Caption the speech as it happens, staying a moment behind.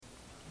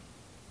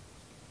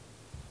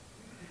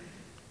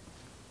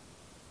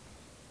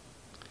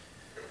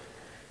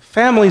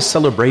Family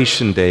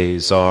celebration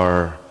days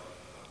are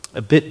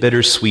a bit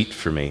bittersweet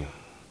for me.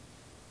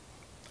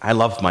 I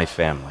love my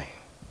family.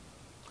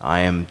 I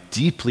am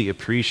deeply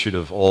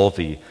appreciative of all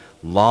the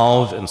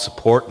love and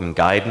support and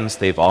guidance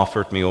they've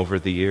offered me over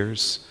the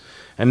years,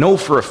 and know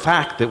for a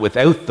fact that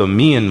without them,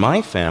 me and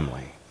my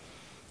family,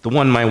 the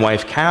one my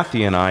wife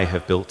Kathy and I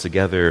have built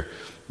together,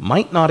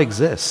 might not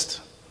exist.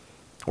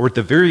 Or at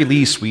the very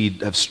least,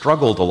 we'd have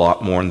struggled a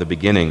lot more in the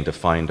beginning to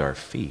find our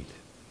feet.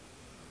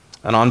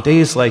 And on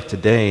days like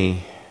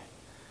today,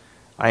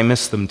 I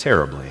miss them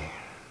terribly.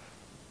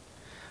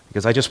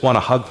 Because I just want to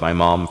hug my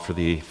mom for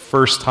the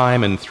first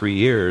time in 3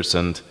 years,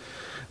 and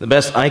the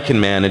best I can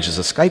manage is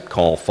a Skype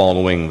call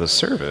following the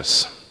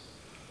service.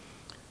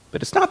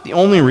 But it's not the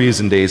only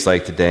reason days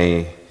like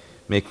today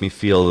make me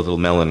feel a little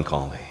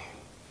melancholy.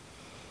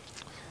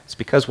 It's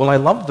because, I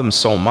love them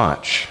so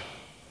much,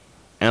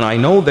 and I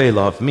know they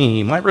love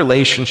me, my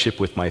relationship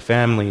with my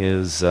family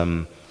is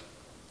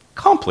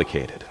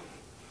complicated.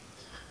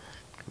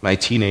 My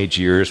teenage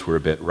years were a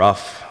bit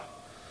rough.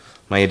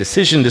 My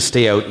decision to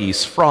stay out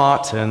east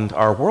fraught, and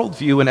our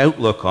worldview and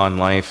outlook on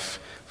life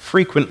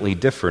frequently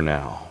differ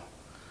now.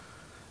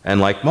 And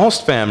like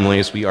most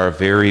families, we are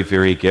very,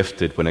 very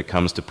gifted when it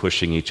comes to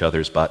pushing each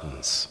other's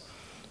buttons.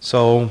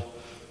 So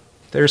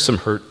there's some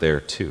hurt there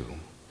too,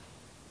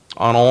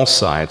 on all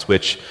sides,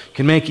 which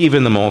can make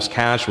even the most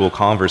casual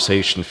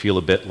conversation feel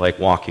a bit like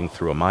walking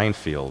through a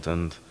minefield,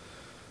 and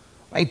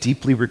I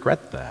deeply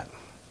regret that.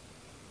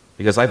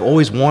 Because I've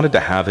always wanted to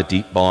have a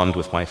deep bond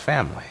with my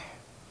family.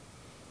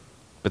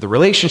 But the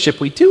relationship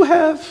we do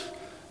have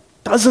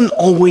doesn't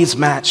always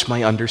match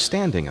my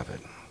understanding of it.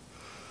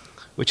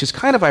 Which is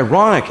kind of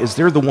ironic, as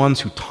they're the ones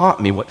who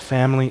taught me what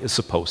family is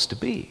supposed to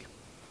be.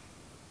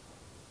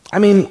 I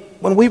mean,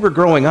 when we were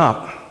growing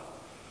up,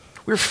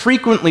 we were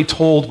frequently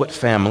told what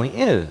family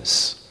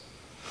is.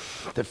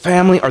 That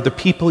family are the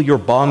people you're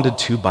bonded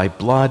to by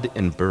blood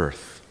and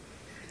birth.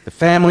 The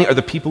family are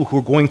the people who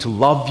are going to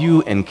love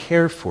you and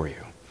care for you.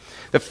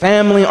 The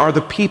family are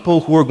the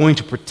people who are going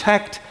to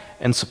protect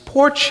and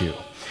support you.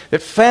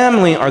 That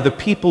family are the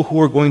people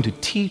who are going to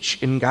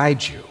teach and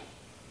guide you.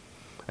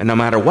 And no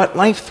matter what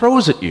life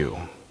throws at you,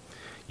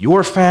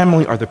 your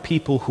family are the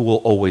people who will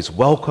always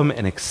welcome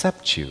and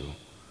accept you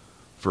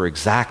for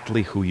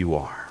exactly who you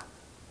are.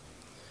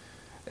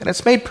 And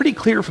it's made pretty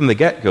clear from the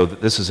get-go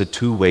that this is a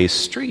two-way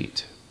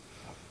street.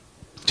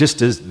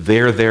 Just as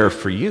they're there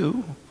for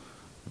you,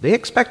 they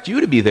expect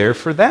you to be there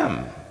for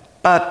them.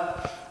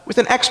 But with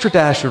an extra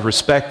dash of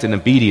respect and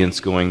obedience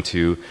going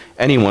to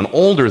anyone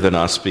older than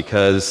us,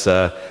 because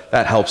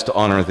that helps to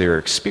honor their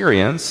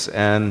experience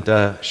and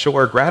show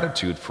our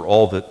gratitude for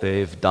all that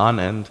they've done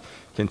and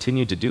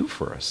continue to do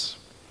for us.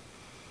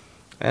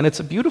 And it's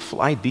a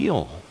beautiful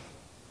ideal,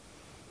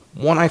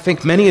 one I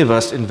think many of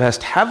us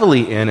invest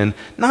heavily in, and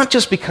not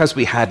just because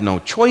we had no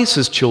choice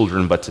as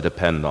children but to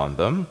depend on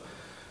them,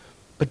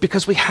 but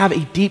because we have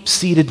a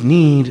deep-seated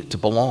need to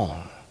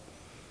belong,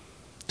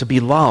 to be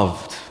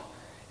loved,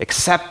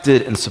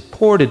 accepted and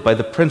supported by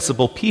the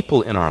principal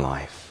people in our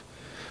life,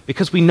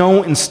 because we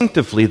know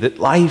instinctively that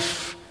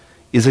life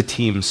is a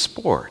team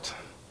sport,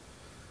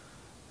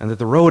 and that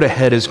the road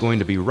ahead is going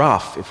to be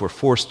rough if we're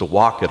forced to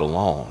walk it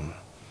alone.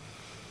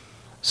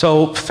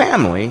 So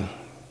family,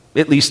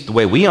 at least the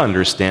way we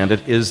understand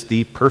it, is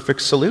the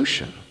perfect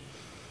solution.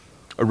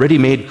 A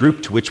ready-made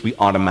group to which we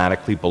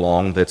automatically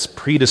belong, that's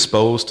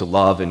predisposed to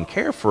love and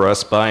care for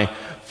us by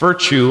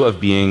virtue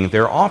of being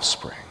their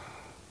offspring.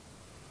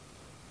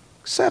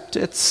 Except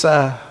it's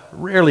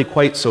rarely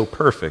quite so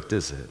perfect,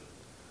 is it?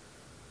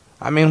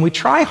 I mean, we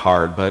try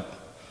hard, but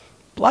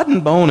blood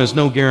and bone is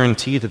no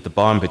guarantee that the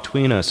bond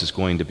between us is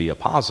going to be a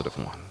positive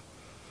one.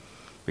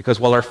 Because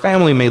while our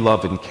family may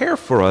love and care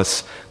for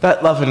us,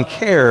 that love and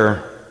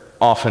care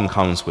often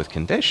comes with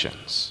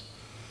conditions.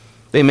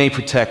 They may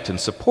protect and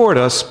support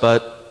us,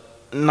 but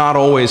not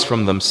always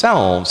from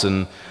themselves,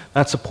 and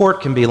that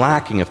support can be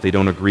lacking if they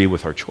don't agree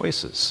with our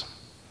choices.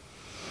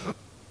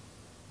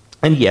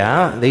 And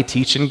yeah, they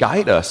teach and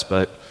guide us,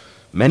 but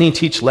many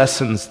teach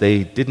lessons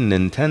they didn't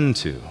intend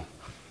to.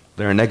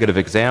 Their negative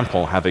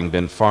example having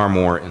been far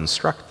more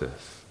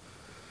instructive.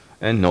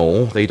 And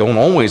no, they don't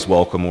always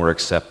welcome or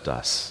accept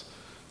us,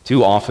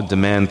 too often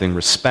demanding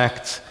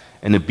respect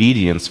and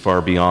obedience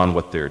far beyond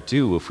what they're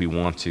due if we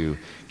want to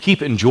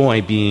keep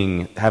enjoy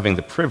having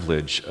the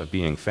privilege of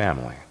being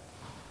family.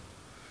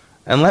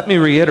 And let me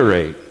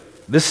reiterate,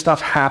 this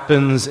stuff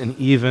happens in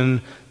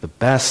even the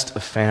best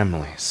of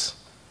families.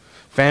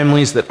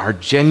 Families that are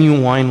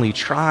genuinely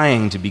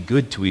trying to be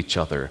good to each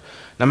other,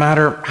 no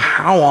matter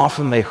how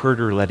often they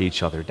hurt or let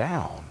each other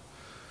down.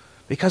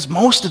 Because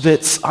most of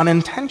it's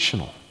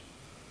unintentional.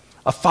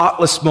 A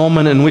thoughtless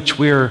moment in which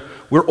we're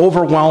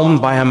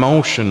overwhelmed by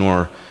emotion,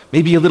 or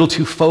maybe a little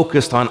too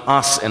focused on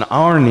us and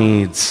our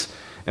needs,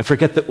 and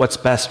forget that what's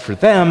best for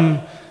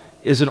them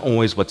isn't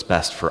always what's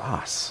best for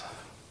us.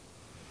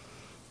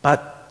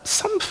 But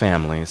some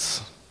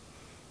families,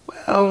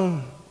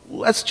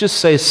 let's just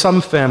say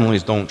some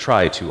families don't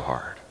try too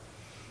hard.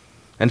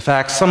 In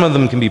fact, some of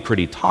them can be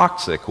pretty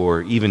toxic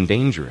or even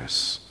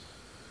dangerous.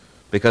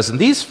 Because in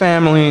these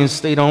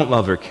families, they don't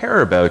love or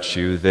care about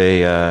you,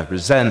 they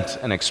resent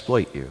and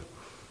exploit you.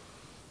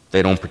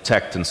 They don't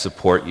protect and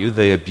support you,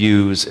 they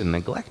abuse and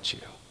neglect you.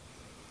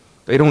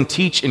 They don't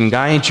teach and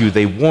guide you,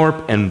 they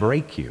warp and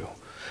break you.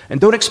 And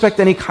don't expect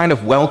any kind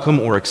of welcome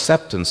or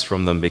acceptance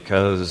from them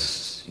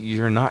because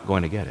you're not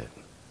going to get it.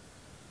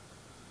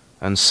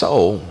 And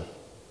so,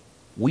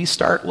 we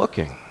start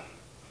looking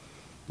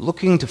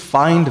to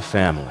find a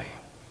family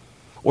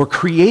or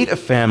create a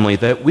family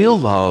that will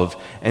love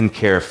and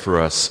care for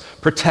us,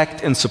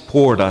 protect and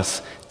support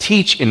us,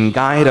 teach and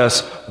guide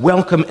us,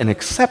 welcome and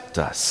accept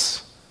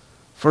us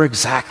for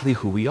exactly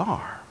who we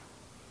are.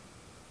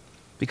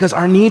 Because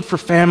our need for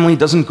family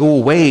doesn't go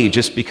away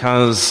just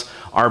because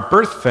our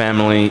birth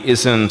family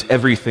isn't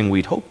everything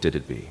we'd hoped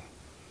it'd be.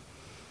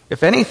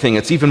 If anything,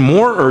 it's even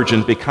more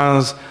urgent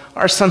because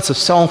our sense of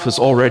self is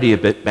already a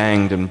bit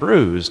banged and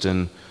bruised,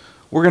 and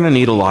we're going to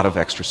need a lot of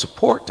extra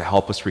support to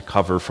help us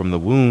recover from the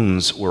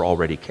wounds we're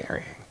already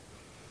carrying.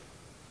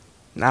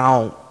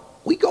 Now,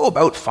 we go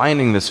about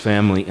finding this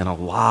family in a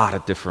lot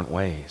of different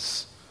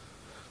ways.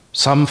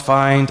 Some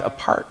find a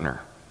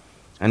partner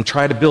and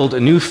try to build a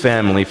new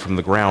family from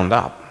the ground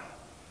up.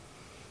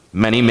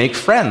 Many make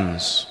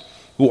friends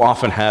who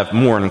often have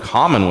more in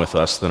common with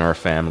us than our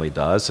family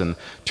does and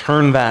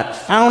turn that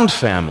found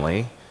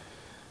family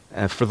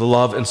for the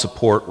love and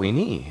support we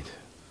need.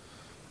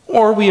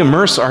 Or we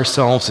immerse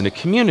ourselves in a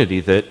community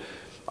that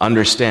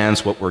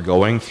understands what we're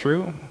going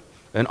through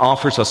and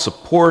offers us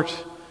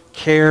support,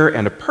 care,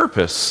 and a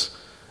purpose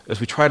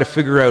as we try to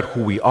figure out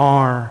who we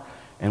are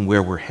and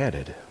where we're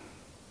headed.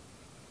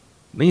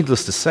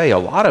 Needless to say, a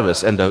lot of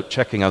us end up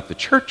checking out the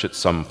church at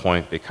some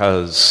point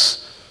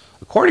because,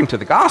 according to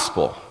the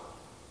gospel,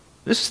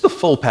 this is the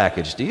full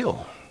package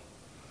deal.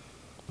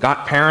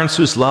 Got parents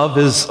whose love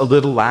is a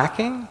little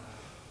lacking,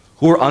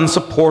 who are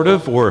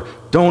unsupportive or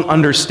don't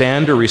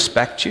understand or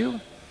respect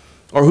you,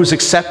 or whose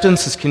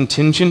acceptance is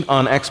contingent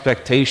on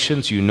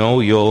expectations you know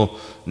you'll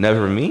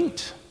never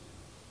meet?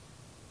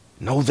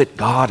 Know that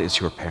God is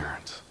your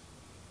parent,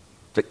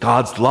 that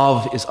God's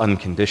love is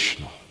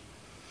unconditional,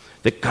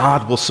 that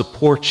God will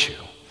support you,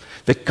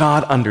 that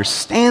God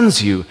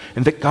understands you,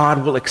 and that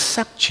God will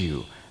accept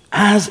you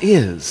as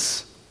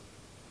is.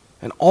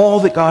 And all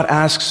that God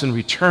asks in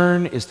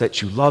return is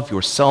that you love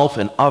yourself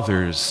and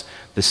others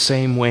the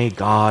same way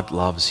God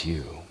loves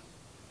you.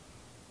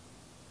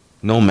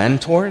 No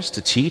mentors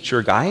to teach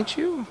or guide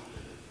you?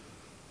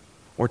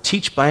 Or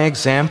teach by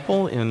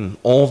example in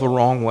all the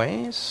wrong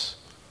ways?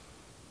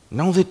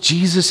 Know that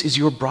Jesus is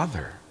your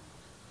brother,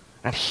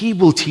 and he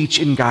will teach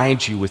and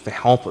guide you with the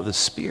help of the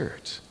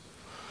Spirit.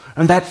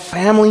 And that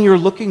family you're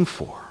looking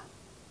for,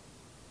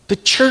 the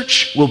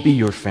church will be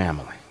your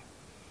family.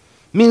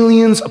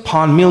 Millions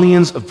upon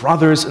millions of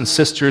brothers and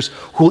sisters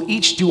who will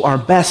each do our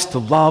best to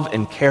love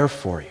and care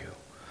for you,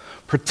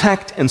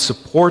 protect and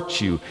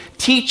support you,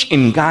 teach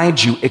and guide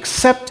you,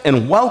 accept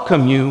and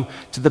welcome you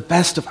to the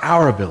best of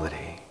our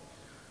ability.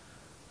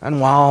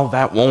 And while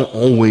that won't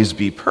always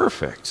be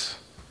perfect,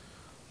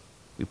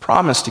 we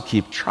promise to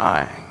keep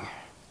trying.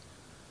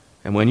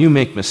 And when you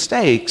make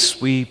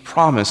mistakes, we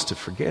promise to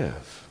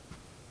forgive.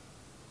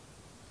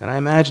 And I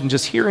imagine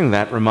just hearing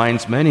that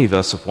reminds many of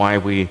us of why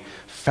we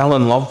fell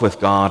in love with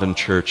God and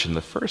church in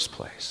the first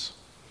place,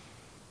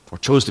 or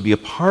chose to be a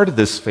part of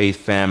this faith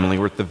family,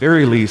 or at the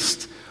very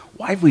least,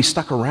 why have we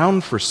stuck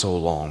around for so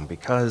long?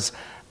 Because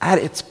at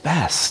its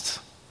best,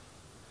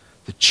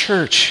 the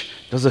church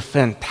does a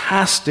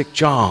fantastic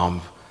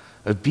job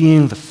of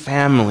being the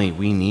family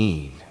we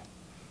need.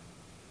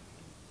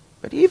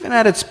 But even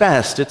at its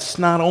best, it's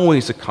not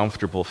always a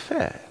comfortable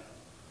fit.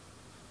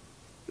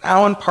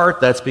 Now, in part,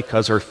 that's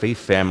because our faith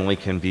family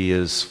can be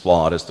as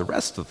flawed as the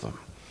rest of them.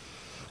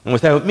 And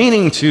without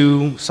meaning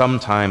to,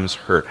 sometimes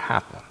hurt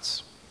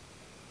happens.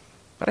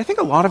 But I think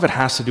a lot of it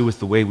has to do with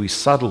the way we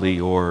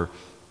subtly, or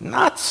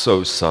not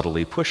so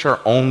subtly, push our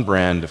own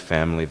brand of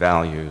family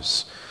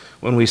values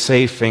when we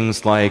say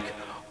things like,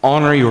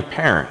 honor your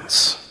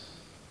parents,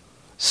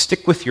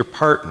 stick with your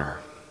partner,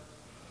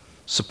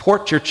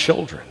 support your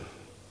children,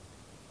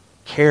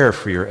 care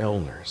for your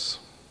elders.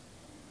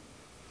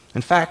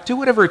 In fact, do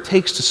whatever it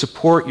takes to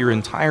support your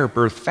entire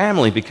birth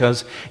family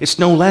because it's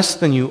no less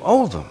than you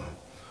owe them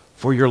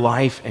for your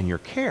life and your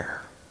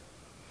care.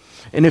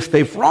 And if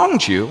they've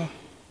wronged you,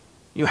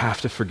 you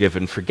have to forgive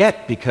and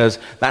forget because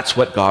that's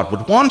what God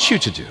would want you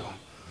to do.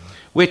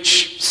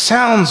 Which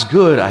sounds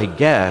good, I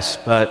guess,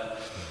 but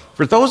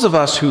for those of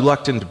us who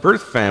lucked into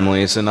birth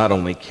families and not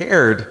only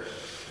cared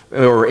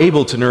or were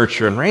able to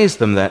nurture and raise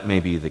them, that may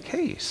be the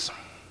case.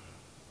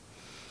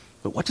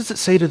 But what does it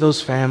say to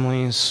those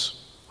families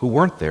who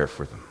weren't there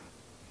for them?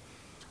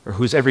 Or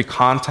whose every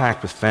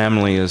contact with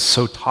family is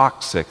so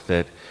toxic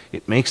that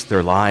it makes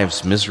their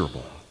lives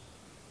miserable?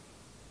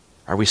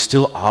 Are we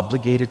still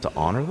obligated to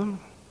honor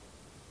them?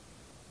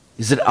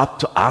 Is it up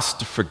to us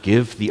to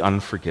forgive the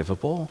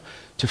unforgivable,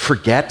 to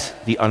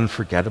forget the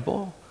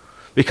unforgettable?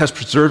 Because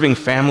preserving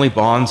family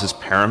bonds is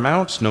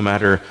paramount, no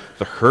matter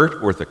the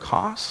hurt or the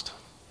cost?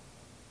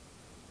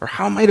 Or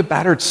how might a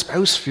battered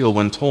spouse feel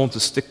when told to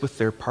stick with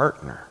their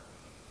partner?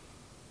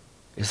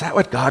 Is that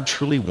what God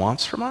truly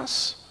wants from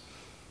us?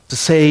 To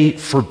say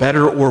for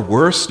better or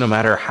worse, no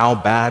matter how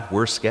bad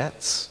worse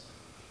gets?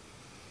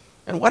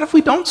 And what if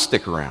we don't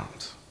stick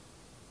around?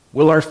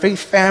 Will our faith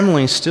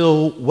family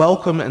still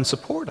welcome and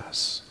support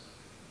us?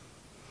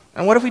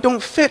 And what if we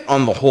don't fit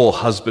on the whole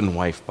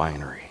husband-wife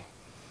binary?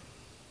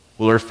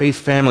 Will our faith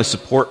family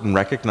support and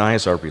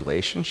recognize our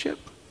relationship?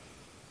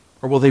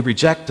 Or will they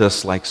reject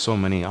us like so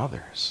many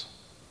others?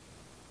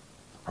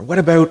 Or what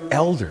about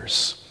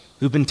elders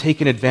who've been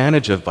taken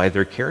advantage of by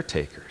their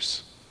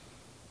caretakers?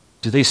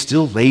 Do they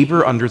still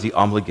labor under the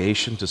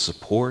obligation to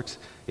support,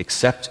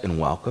 accept, and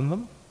welcome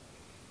them?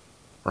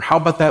 Or how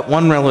about that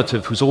one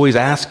relative who's always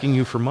asking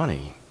you for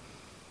money?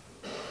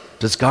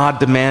 Does God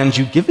demand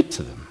you give it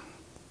to them?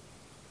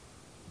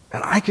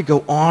 And I could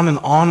go on and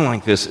on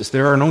like this, as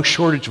there are no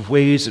shortage of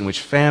ways in which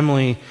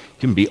family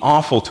can be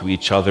awful to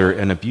each other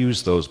and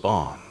abuse those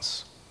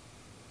bonds.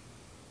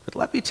 But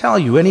let me tell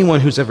you,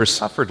 anyone who's ever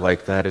suffered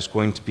like that is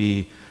going to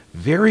be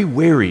very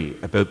wary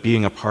about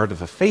being a part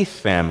of a faith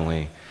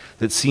family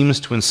that seems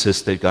to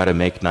insist they've got to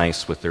make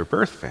nice with their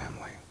birth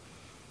family,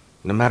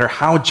 no matter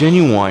how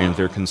genuine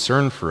their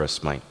concern for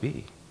us might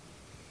be.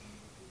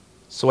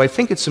 So I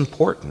think it's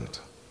important,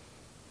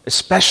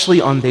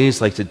 especially on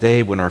days like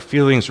today when our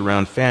feelings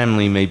around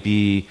family may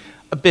be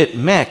a bit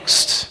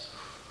mixed,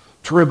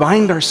 to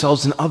remind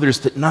ourselves and others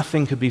that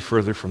nothing could be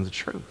further from the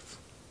truth.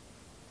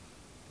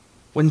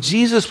 When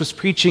Jesus was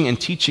preaching and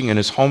teaching in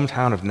his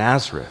hometown of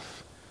Nazareth,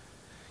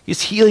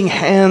 his healing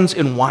hands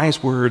and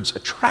wise words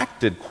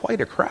attracted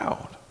quite a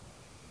crowd.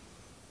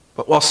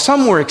 But while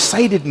some were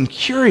excited and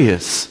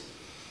curious,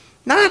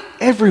 not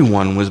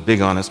everyone was big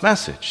on his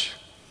message.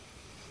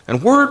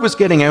 And word was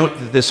getting out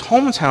that this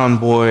hometown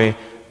boy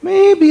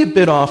may be a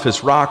bit off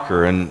his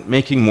rocker and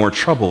making more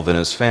trouble than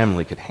his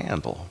family could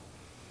handle.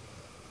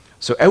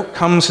 So out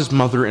comes his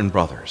mother and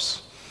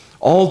brothers,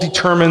 all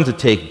determined to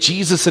take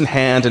Jesus in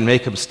hand and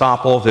make him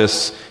stop all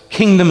this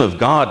kingdom of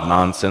God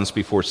nonsense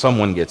before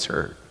someone gets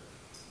hurt.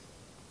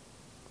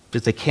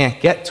 But they can't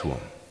get to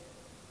him.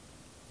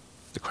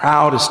 The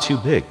crowd is too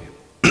big.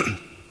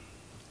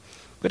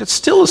 But it's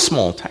still a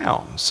small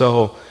town,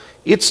 so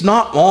it's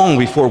not long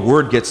before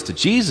word gets to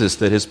Jesus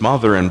that his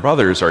mother and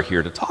brothers are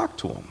here to talk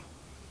to him.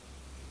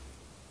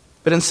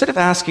 But instead of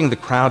asking the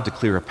crowd to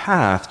clear a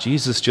path,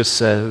 Jesus just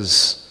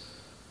says,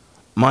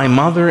 "My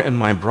mother and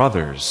my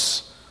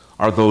brothers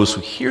are those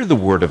who hear the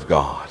word of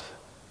God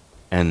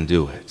and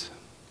do it."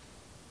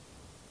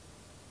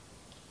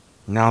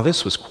 Now,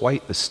 this was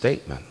quite the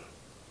statement,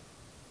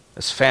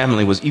 as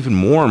family was even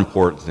more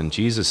important than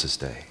Jesus'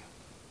 day.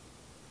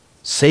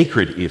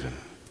 Sacred even.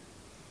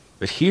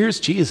 But here's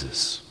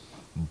Jesus,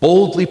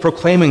 boldly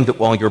proclaiming that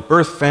while your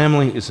birth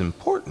family is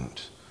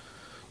important,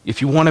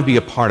 if you want to be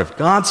a part of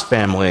God's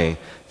family,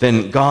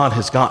 then God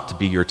has got to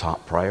be your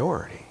top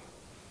priority.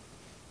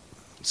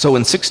 So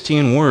in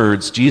 16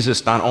 words,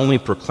 Jesus not only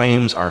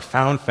proclaims our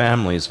found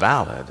family is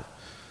valid,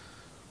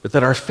 but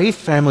that our faith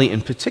family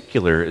in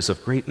particular is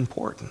of great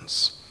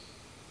importance.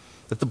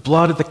 That the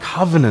blood of the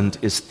covenant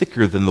is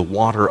thicker than the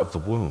water of the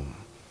womb.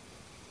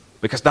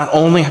 Because not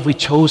only have we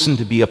chosen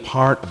to be a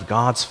part of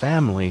God's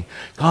family,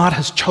 God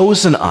has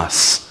chosen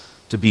us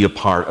to be a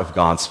part of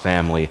God's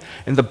family.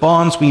 And the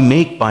bonds we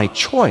make by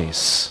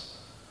choice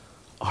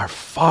are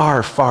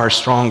far, far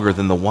stronger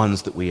than the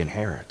ones that we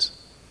inherit.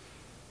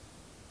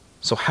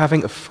 So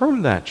having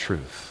affirmed that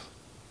truth,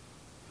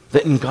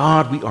 that in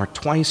God we are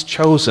twice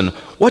chosen,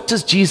 what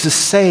does Jesus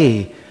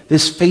say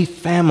this faith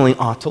family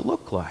ought to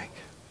look like?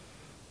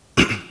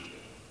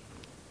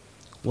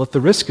 Well, at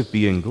the risk of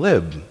being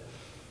glib,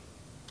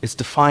 it's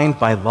defined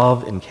by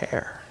love and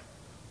care,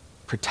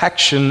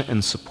 protection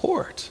and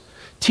support,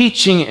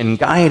 teaching and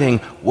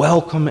guiding,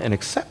 welcome and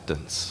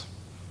acceptance,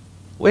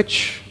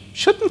 which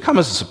shouldn't come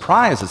as a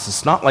surprise, as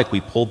it's not like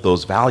we pulled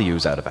those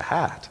values out of a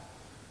hat.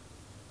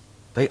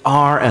 They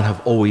are and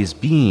have always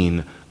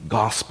been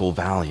gospel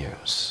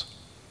values.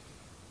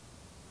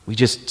 We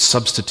just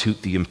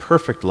substitute the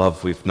imperfect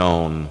love we've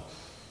known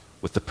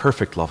with the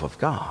perfect love of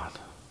God,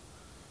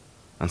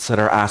 and set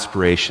our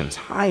aspirations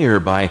higher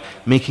by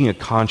making a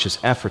conscious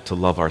effort to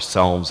love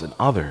ourselves and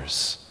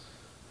others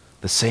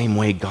the same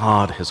way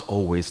God has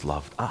always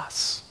loved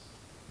us,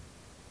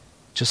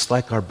 just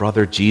like our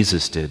brother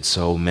Jesus did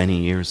so many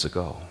years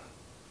ago.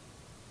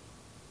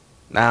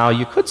 Now,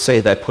 you could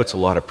say that puts a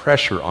lot of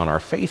pressure on our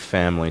faith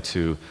family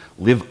to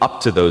live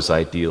up to those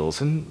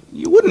ideals, and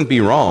you wouldn't be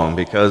wrong,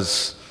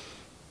 because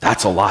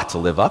that's a lot to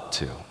live up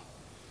to.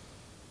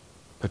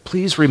 But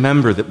please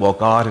remember that while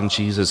God and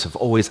Jesus have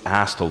always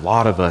asked a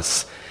lot of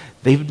us,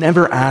 they've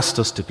never asked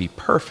us to be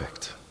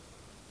perfect,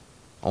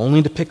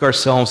 only to pick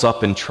ourselves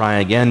up and try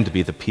again to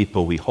be the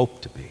people we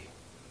hope to be.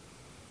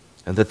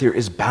 And that there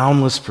is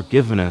boundless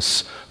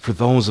forgiveness for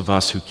those of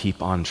us who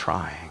keep on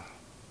trying.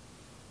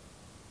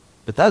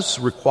 But that does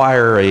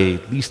require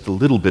at least a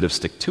little bit of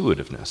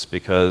stick-to-itiveness,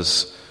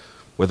 because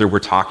whether we're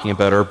talking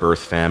about our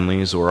birth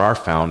families or our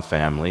found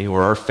family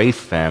or our faith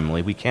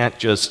family, we can't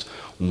just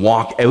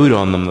walk out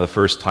on them the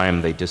first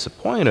time they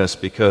disappoint us,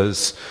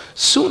 because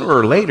sooner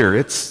or later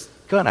it's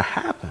going to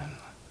happen.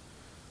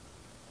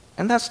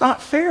 And that's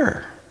not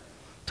fair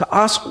to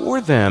us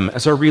or them,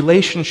 as our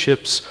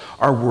relationships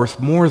are worth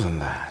more than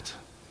that.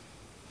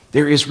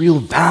 There is real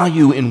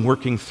value in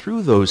working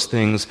through those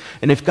things,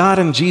 and if God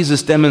and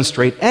Jesus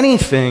demonstrate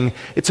anything,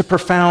 it's a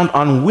profound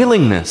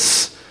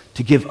unwillingness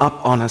to give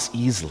up on us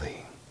easily.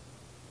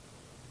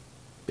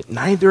 But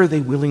neither are they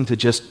willing to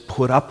just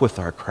put up with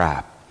our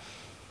crap,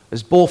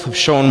 as both have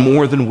shown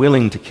more than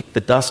willing to kick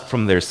the dust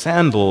from their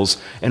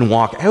sandals and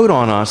walk out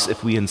on us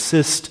if we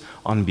insist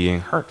on being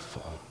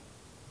hurtful.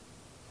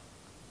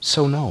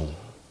 So no,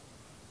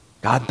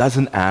 God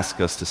doesn't ask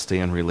us to stay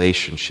in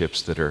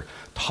relationships that are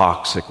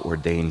toxic or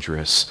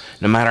dangerous,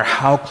 no matter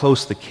how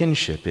close the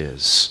kinship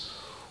is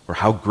or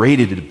how great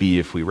it would be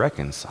if we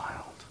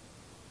reconciled.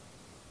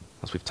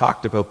 As we've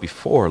talked about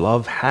before,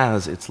 love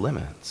has its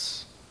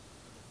limits.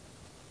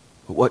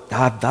 But what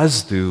God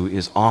does do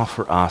is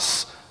offer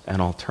us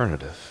an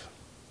alternative.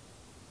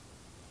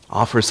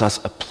 Offers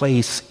us a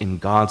place in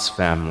God's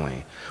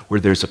family where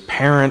there's a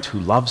parent who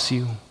loves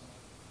you,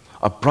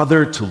 a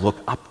brother to look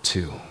up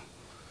to,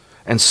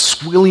 and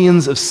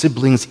squillions of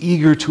siblings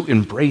eager to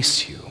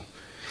embrace you,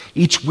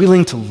 each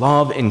willing to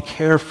love and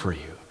care for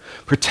you,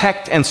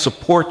 protect and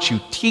support you,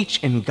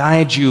 teach and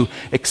guide you,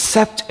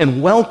 accept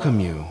and welcome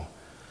you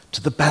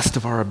to the best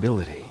of our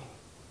ability.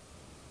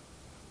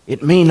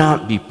 It may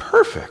not be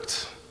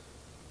perfect,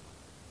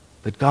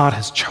 but God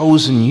has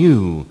chosen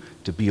you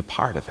to be a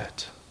part of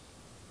it,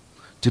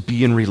 to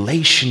be in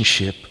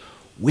relationship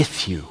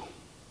with you.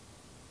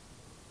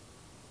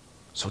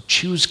 So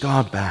choose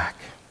God back,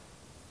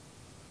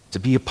 to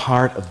be a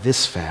part of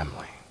this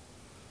family,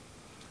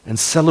 and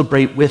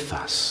celebrate with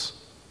us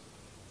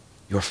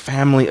your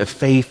family of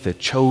faith that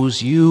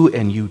chose you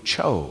and you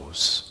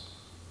chose,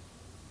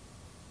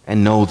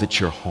 and know that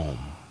you're home.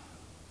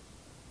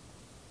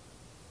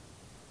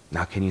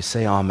 Now, can you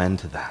say amen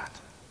to that?